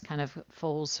breast kind of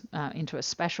falls into a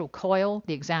special coil.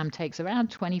 The exam takes around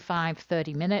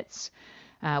 25-30 minutes.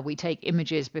 We take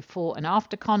images before and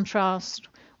after contrast.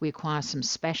 We acquire some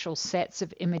special sets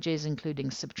of images, including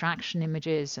subtraction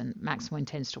images and maximal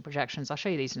intensity projections. I'll show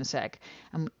you these in a sec.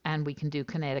 And we can do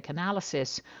kinetic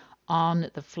analysis on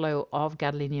the flow of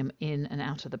gadolinium in and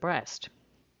out of the breast.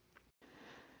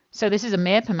 So this is a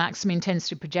MIP, a maximum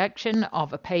intensity projection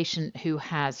of a patient who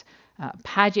has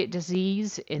Paget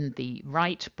disease in the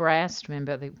right breast.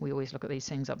 Remember, we always look at these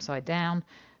things upside down.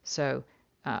 So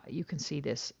you can see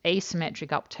this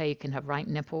asymmetric uptake in her right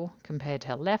nipple compared to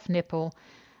her left nipple.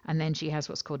 And then she has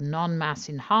what's called non-mass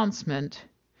enhancement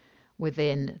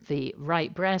within the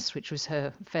right breast, which was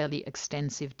her fairly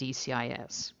extensive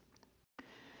DCIS.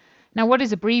 Now, what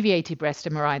is abbreviated breast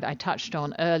MRI that I touched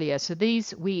on earlier? So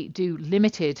these, we do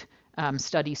limited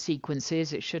study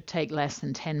sequences. It should take less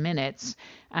than 10 minutes.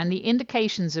 And the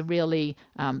indications are really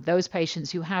those patients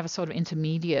who have a sort of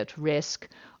intermediate risk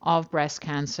of breast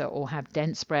cancer or have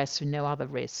dense breasts with no other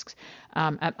risks.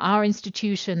 At our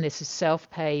institution, this is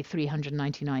self-pay,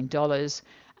 $399.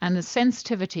 And the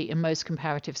sensitivity in most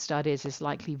comparative studies is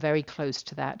likely very close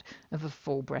to that of a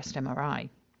full breast MRI.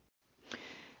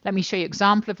 Let me show you an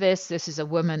example of this. This is a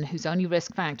woman whose only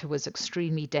risk factor was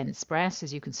extremely dense breasts.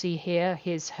 As you can see here,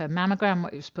 here's her mammogram,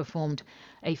 which was performed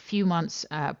a few months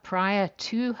prior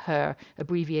to her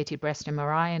abbreviated breast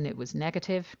MRI, and it was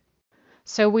negative.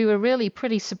 So we were really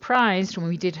pretty surprised when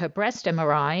we did her breast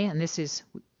MRI, and this is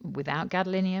without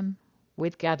gadolinium,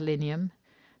 with gadolinium,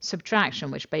 subtraction,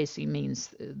 which basically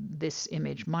means this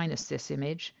image minus this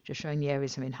image, just showing the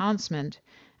areas of enhancement,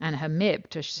 and her MIP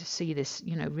to see this,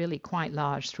 really quite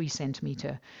large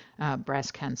 3-centimeter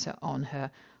breast cancer on her,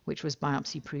 which was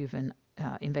biopsy-proven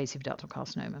invasive ductal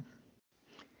carcinoma.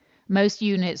 Most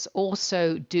units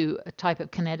also do a type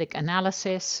of kinetic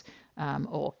analysis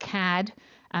or CAD,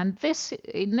 and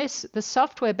the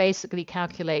software basically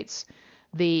calculates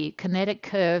the kinetic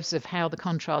curves of how the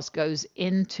contrast goes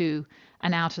into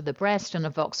and out of the breast on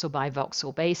a voxel by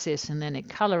voxel basis, and then it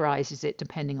colorizes it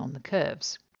depending on the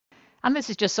curves. And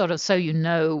this is just sort of so you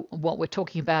know what we're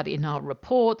talking about in our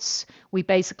reports. You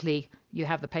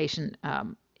have the patient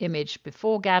image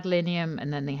before gadolinium,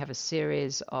 and then they have a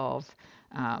series of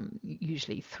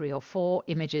usually 3 or 4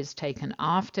 images taken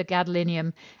after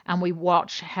gadolinium, and we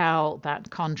watch how that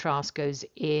contrast goes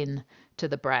in to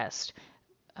the breast.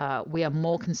 We are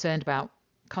more concerned about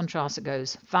contrast that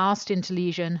goes fast into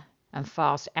lesion and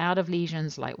fast out of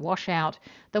lesions like washout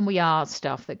than we are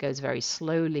stuff that goes very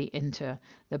slowly into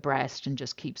the breast and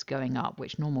just keeps going up,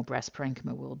 which normal breast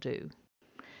parenchyma will do.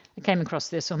 I came across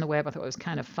this on the web. I thought it was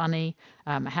kind of funny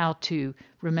how to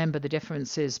remember the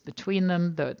differences between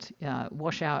them, that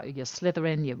washout, your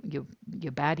Slytherin,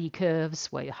 your baddie curves,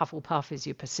 where your Hufflepuff is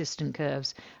your persistent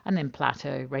curves, and then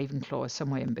plateau, Ravenclaw is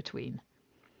somewhere in between.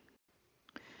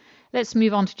 Let's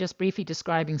move on to just briefly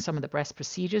describing some of the breast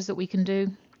procedures that we can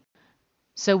do.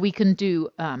 So we can do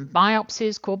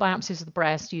biopsies, core biopsies of the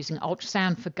breast using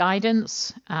ultrasound for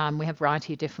guidance. We have a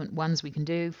variety of different ones we can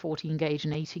do, 14 gauge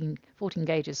and 14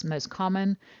 gauge is most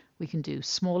common. We can do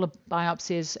smaller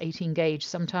biopsies, 18 gauge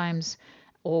sometimes,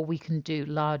 or we can do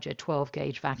larger 12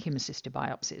 gauge vacuum assisted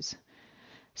biopsies.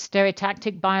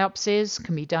 Stereotactic biopsies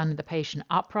can be done in the patient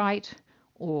upright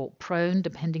or prone,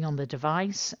 depending on the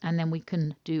device, and then we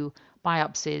can do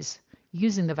biopsies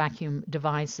using the vacuum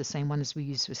device, the same one as we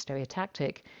use for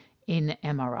stereotactic, in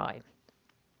MRI.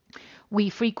 We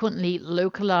frequently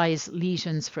localize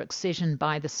lesions for excision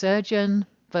by the surgeon,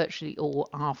 virtually all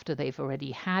after they've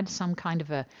already had some kind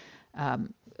of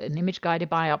an image-guided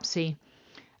biopsy.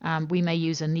 We may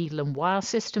use a needle and wire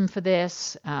system for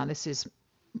this. This is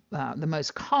the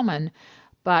most common,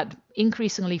 but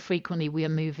increasingly frequently we are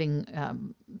moving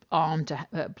on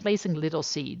to placing little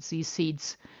seeds. These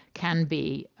seeds can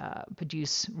be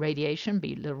produce radiation,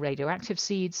 be little radioactive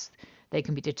seeds. They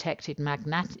can be detected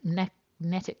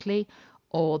magnetically,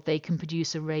 or they can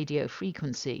produce a radio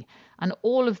frequency. And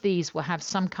all of these will have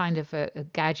some kind of a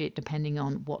gadget, depending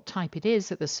on what type it is,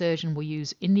 that the surgeon will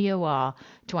use in the OR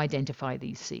to identify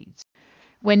these seeds.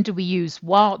 When do we use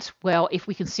what? Well, if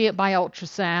we can see it by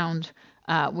ultrasound,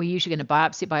 we're usually going to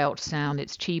biopsy it by ultrasound.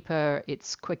 It's cheaper,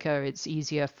 it's quicker, it's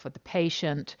easier for the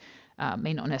patient,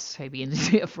 may not necessarily be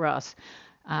easier for us.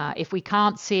 If we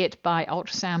can't see it by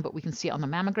ultrasound, but we can see it on the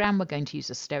mammogram, we're going to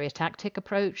use a stereotactic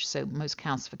approach. So most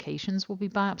calcifications will be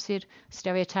biopsied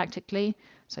stereotactically,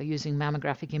 so using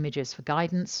mammographic images for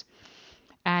guidance.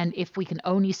 And if we can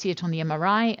only see it on the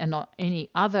MRI and not any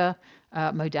other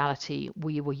modality,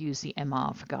 we will use the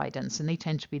MR for guidance. And they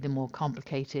tend to be the more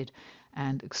complicated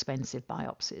and expensive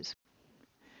biopsies.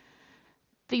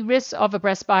 The risks of a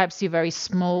breast biopsy are very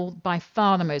small. By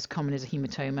far the most common is a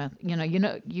hematoma.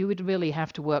 You would really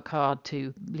have to work hard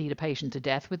to lead a patient to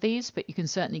death with these, but you can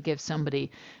certainly give somebody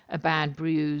a bad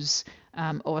bruise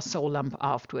or a sore lump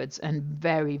afterwards. And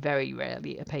very, very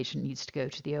rarely a patient needs to go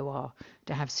to the OR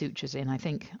to have sutures in. I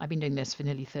think I've been doing this for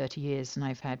nearly 30 years and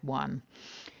I've had one.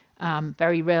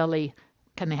 Very rarely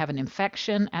can they have an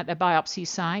infection at their biopsy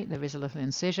site. There is a little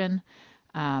incision.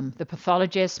 The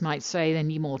pathologist might say they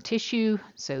need more tissue,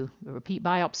 so a repeat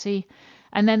biopsy.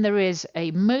 And then there is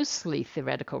a mostly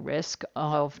theoretical risk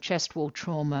of chest wall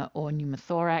trauma or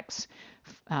pneumothorax,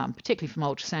 particularly from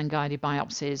ultrasound-guided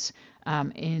biopsies.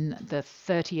 In the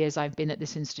 30 years I've been at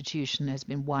this institution, there's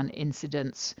been one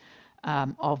incidence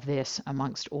of this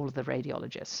amongst all of the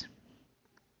radiologists.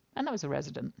 And that was a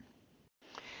resident.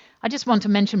 I just want to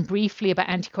mention briefly about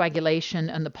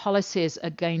anticoagulation, and the policies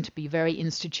are going to be very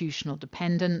institutional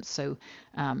dependent. So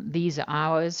these are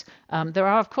ours. There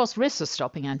are, of course, risks of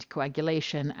stopping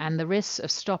anticoagulation, and the risks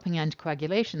of stopping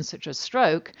anticoagulation, such as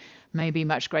stroke, may be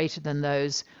much greater than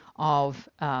those of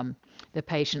the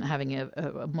patient having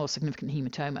a more significant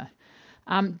hematoma.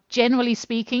 Generally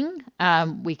speaking,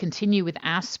 we continue with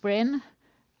aspirin.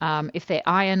 If their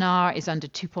INR is under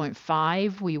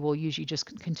 2.5, we will usually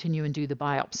just continue and do the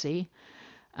biopsy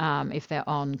if they're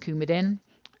on Coumadin.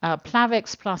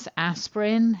 Plavix plus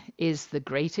aspirin is the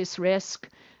greatest risk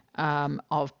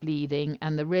of bleeding,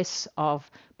 and the risk of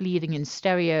bleeding in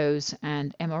stereos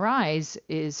and MRIs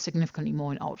is significantly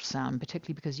more in ultrasound,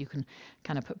 particularly because you can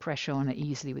kind of put pressure on it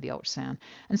easily with the ultrasound.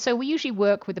 And so we usually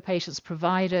work with the patient's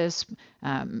providers,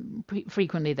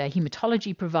 frequently their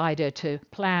hematology provider, to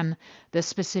plan the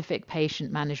specific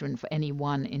patient management for any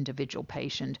one individual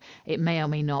patient. It may or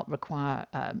may not require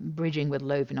bridging with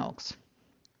Lovenox.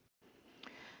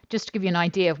 Just to give you an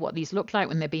idea of what these look like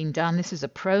when they're being done, this is a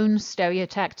prone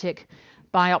stereotactic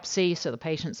biopsy. So the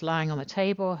patient's lying on the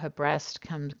table, her breast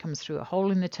comes through a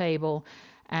hole in the table,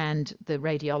 and the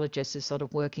radiologist is sort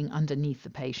of working underneath the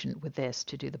patient with this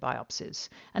to do the biopsies.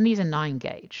 And these are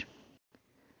 9-gauge.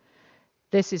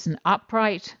 This is an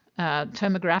upright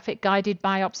tomographic guided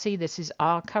biopsy. This is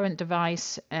our current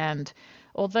device, and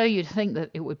although you'd think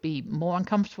that it would be more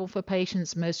uncomfortable for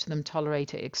patients, most of them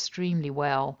tolerate it extremely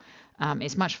well.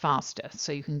 It's much faster,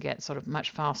 so you can get sort of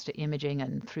much faster imaging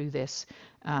and through this,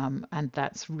 and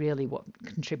that's really what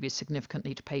contributes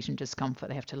significantly to patient discomfort.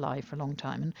 They have to lie for a long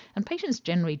time, and patients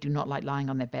generally do not like lying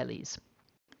on their bellies.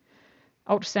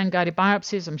 Ultrasound-guided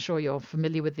biopsies, I'm sure you're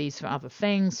familiar with these for other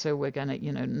things, so we're going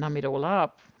to numb it all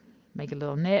up, make a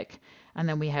little nick, and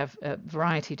then we have a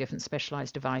variety of different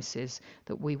specialized devices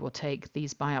that we will take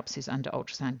these biopsies under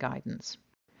ultrasound guidance.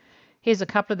 Here's a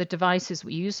couple of the devices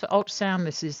we use for ultrasound.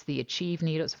 This is the Achieve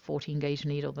needle. It's a 14-gauge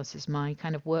needle. This is my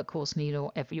kind of workhorse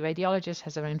needle. Every radiologist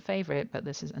has their own favorite, but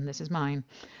this is mine.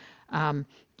 And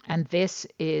this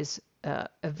is a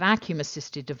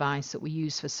vacuum-assisted device that we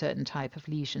use for certain type of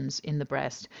lesions in the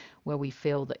breast where we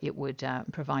feel that it would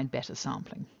provide better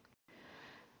sampling.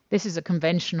 This is a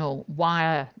conventional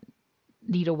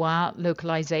needle wire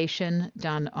localization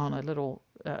done on a little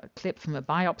clip from a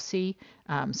biopsy.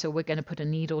 So we're going to put a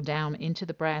needle down into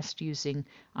the breast using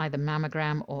either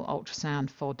mammogram or ultrasound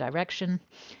for direction.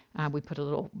 We put a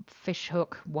little fish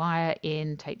hook wire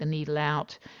in, take the needle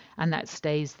out, and that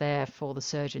stays there for the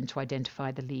surgeon to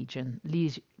identify the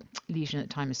lesion at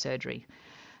time of surgery.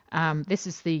 This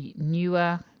is the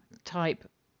newer type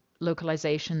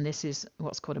localization. This is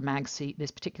what's called a mag seed.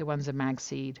 This particular one's a mag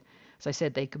seed. As I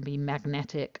said, they can be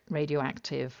magnetic,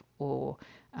 radioactive, or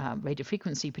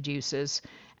radiofrequency producers,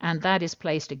 and that is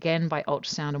placed again by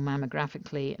ultrasound or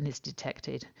mammographically and is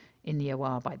detected in the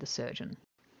OR by the surgeon.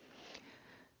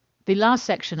 The last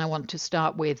section I want to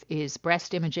start with is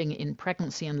breast imaging in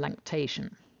pregnancy and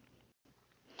lactation.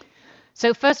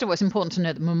 So first of all, it's important to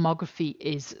know that mammography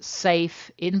is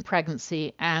safe in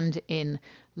pregnancy and in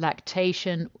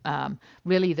lactation,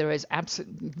 really there is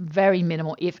very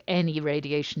minimal, if any,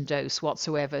 radiation dose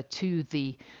whatsoever to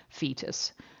the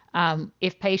fetus.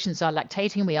 If patients are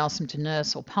lactating, we ask them to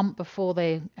nurse or pump before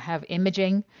they have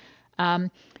imaging.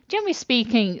 Generally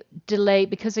speaking, delay,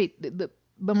 because the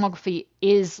mammography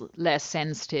is less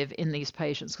sensitive in these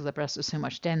patients because the breasts are so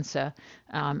much denser,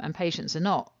 and patients are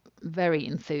not very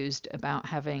enthused about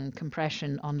having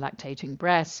compression on lactating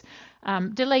breasts.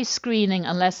 Delay screening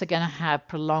unless they're going to have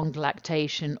prolonged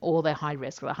lactation or they're high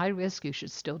risk. Well, high risk, you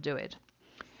should still do it.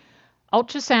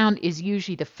 Ultrasound is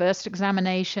usually the first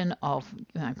examination of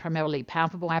primarily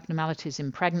palpable abnormalities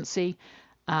in pregnancy,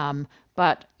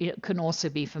 but it can also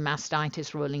be for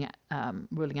mastitis,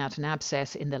 ruling out an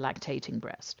abscess in the lactating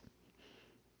breast.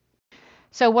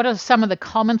 So what are some of the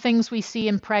common things we see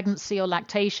in pregnancy or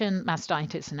lactation?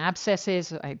 Mastitis and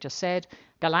abscesses, I just said,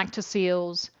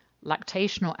 galactoseals,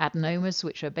 lactational adenomas,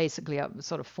 which are basically a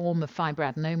sort of form of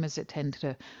fibroadenomas that tend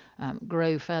to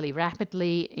grow fairly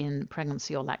rapidly in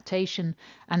pregnancy or lactation,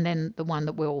 and then the one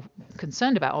that we're all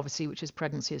concerned about, obviously, which is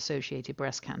pregnancy-associated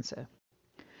breast cancer.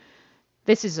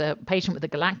 This is a patient with a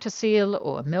galactosele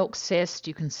or a milk cyst.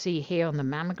 You can see here on the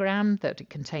mammogram that it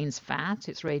contains fat.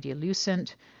 It's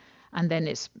radiolucent. And then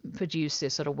it's produced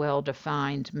this sort of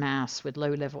well-defined mass with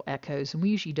low-level echoes. And we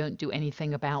usually don't do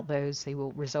anything about those. They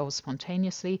will resolve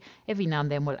spontaneously. Every now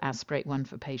and then we'll aspirate one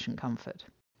for patient comfort.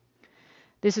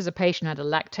 This is a patient who had a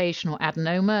lactational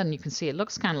adenoma, and you can see it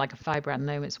looks kind of like a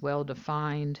fibroadenoma. It's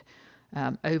well-defined,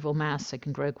 oval mass. They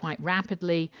can grow quite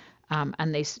rapidly,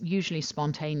 and they usually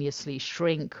spontaneously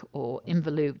shrink or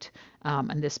involute.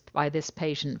 And by this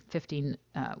patient, 15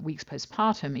 weeks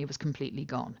postpartum, he was completely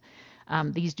gone.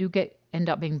 These do end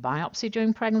up being biopsied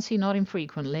during pregnancy, not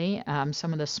infrequently.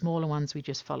 Some of the smaller ones we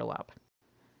just follow up.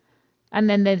 And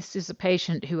then this is a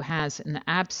patient who has an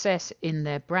abscess in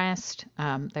their breast.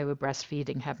 They were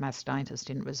breastfeeding, had mastitis,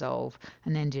 didn't resolve,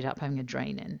 and ended up having a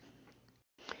drain in.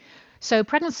 So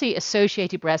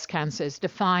pregnancy-associated breast cancer is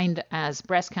defined as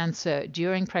breast cancer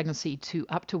during pregnancy to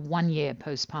up to 1 year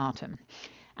postpartum.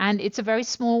 And it's a very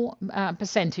small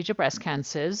percentage of breast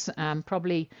cancers,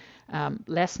 probably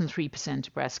less than 3%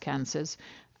 of breast cancers.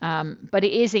 But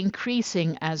it is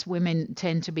increasing as women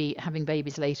tend to be having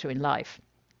babies later in life.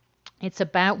 It's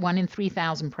about 1 in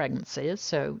 3,000 pregnancies,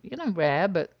 so, rare,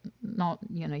 but not,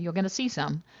 you're going to see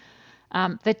some.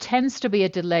 There tends to be a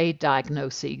delayed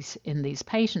diagnosis in these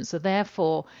patients, so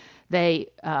therefore they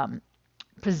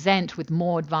present with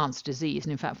more advanced disease,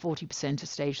 and in fact 40% are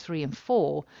stage 3 and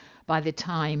 4 by the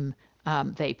time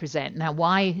they present. Now,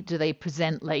 why do they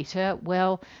present later?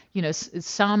 Well,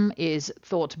 some is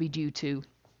thought to be due to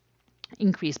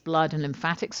increased blood and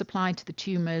lymphatic supply to the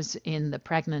tumors in the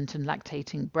pregnant and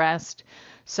lactating breast.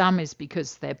 Some is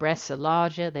because their breasts are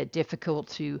larger, they're difficult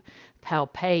to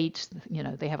palpate,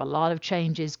 they have a lot of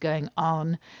changes going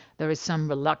on. There is some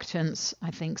reluctance,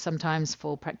 I think, sometimes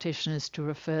for practitioners to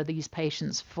refer these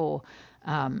patients for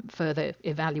further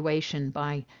evaluation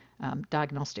by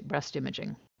diagnostic breast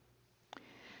imaging.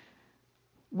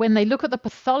 When they look at the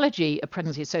pathology of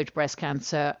pregnancy-associated breast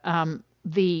cancer,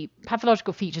 the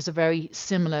pathological features are very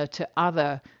similar to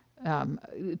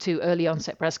early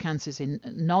onset breast cancers in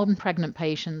non-pregnant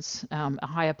patients, a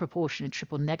higher proportion of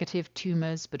triple negative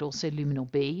tumors, but also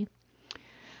luminal B.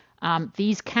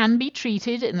 These can be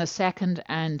treated in the second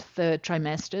and third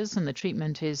trimesters, and the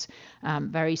treatment is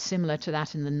very similar to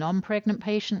that in the non-pregnant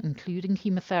patient, including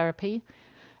chemotherapy.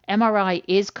 MRI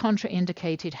is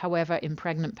contraindicated, however, in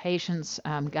pregnant patients.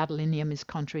 Gadolinium is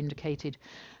contraindicated,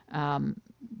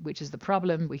 which is the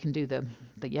problem. We can do the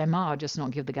MR, just not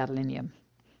give the gadolinium.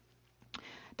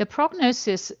 The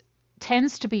prognosis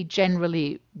tends to be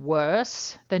generally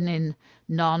worse than in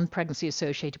non-pregnancy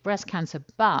associated breast cancer,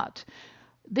 but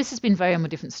this has been varied on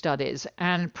different studies,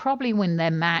 and probably when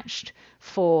they're matched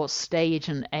for stage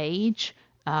and age,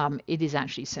 it is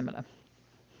actually similar.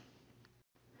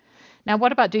 Now,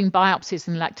 what about doing biopsies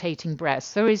in lactating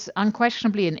breasts? There is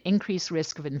unquestionably an increased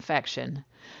risk of infection.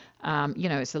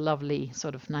 It's a lovely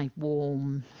sort of nice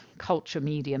warm culture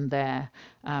medium there.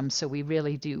 So we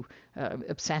really do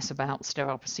obsess about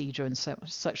sterile procedure and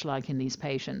such like in these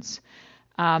patients.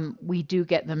 We do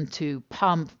get them to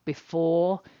pump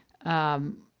before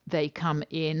they come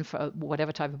in for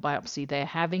whatever type of biopsy they're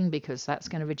having, because that's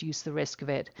going to reduce the risk of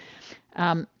it.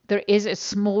 There is a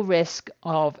small risk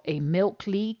of a milk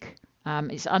leak.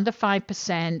 It's under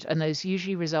 5%, and those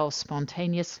usually resolve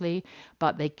spontaneously,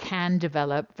 but they can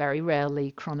develop, very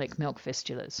rarely, chronic milk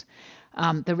fistulas.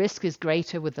 The risk is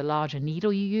greater with the larger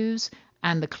needle you use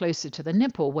and the closer to the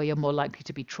nipple, where you're more likely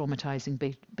to be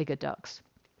traumatizing bigger ducts.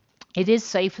 It is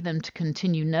safe for them to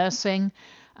continue nursing.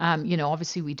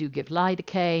 Obviously we do give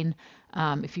lidocaine.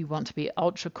 If you want to be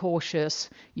ultra cautious,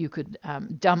 you could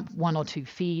dump 1 or 2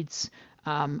 feeds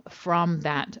from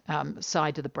that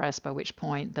side of the breast, by which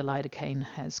point the lidocaine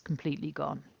has completely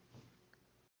gone.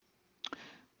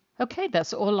 Okay,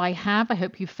 that's all I have. I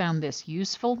hope you found this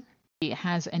useful. If you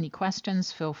has any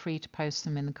questions, feel free to post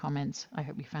them in the comments. I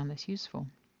hope you found this useful.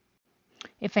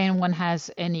 If anyone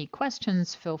has any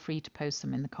questions, feel free to post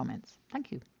them in the comments.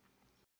 Thank you.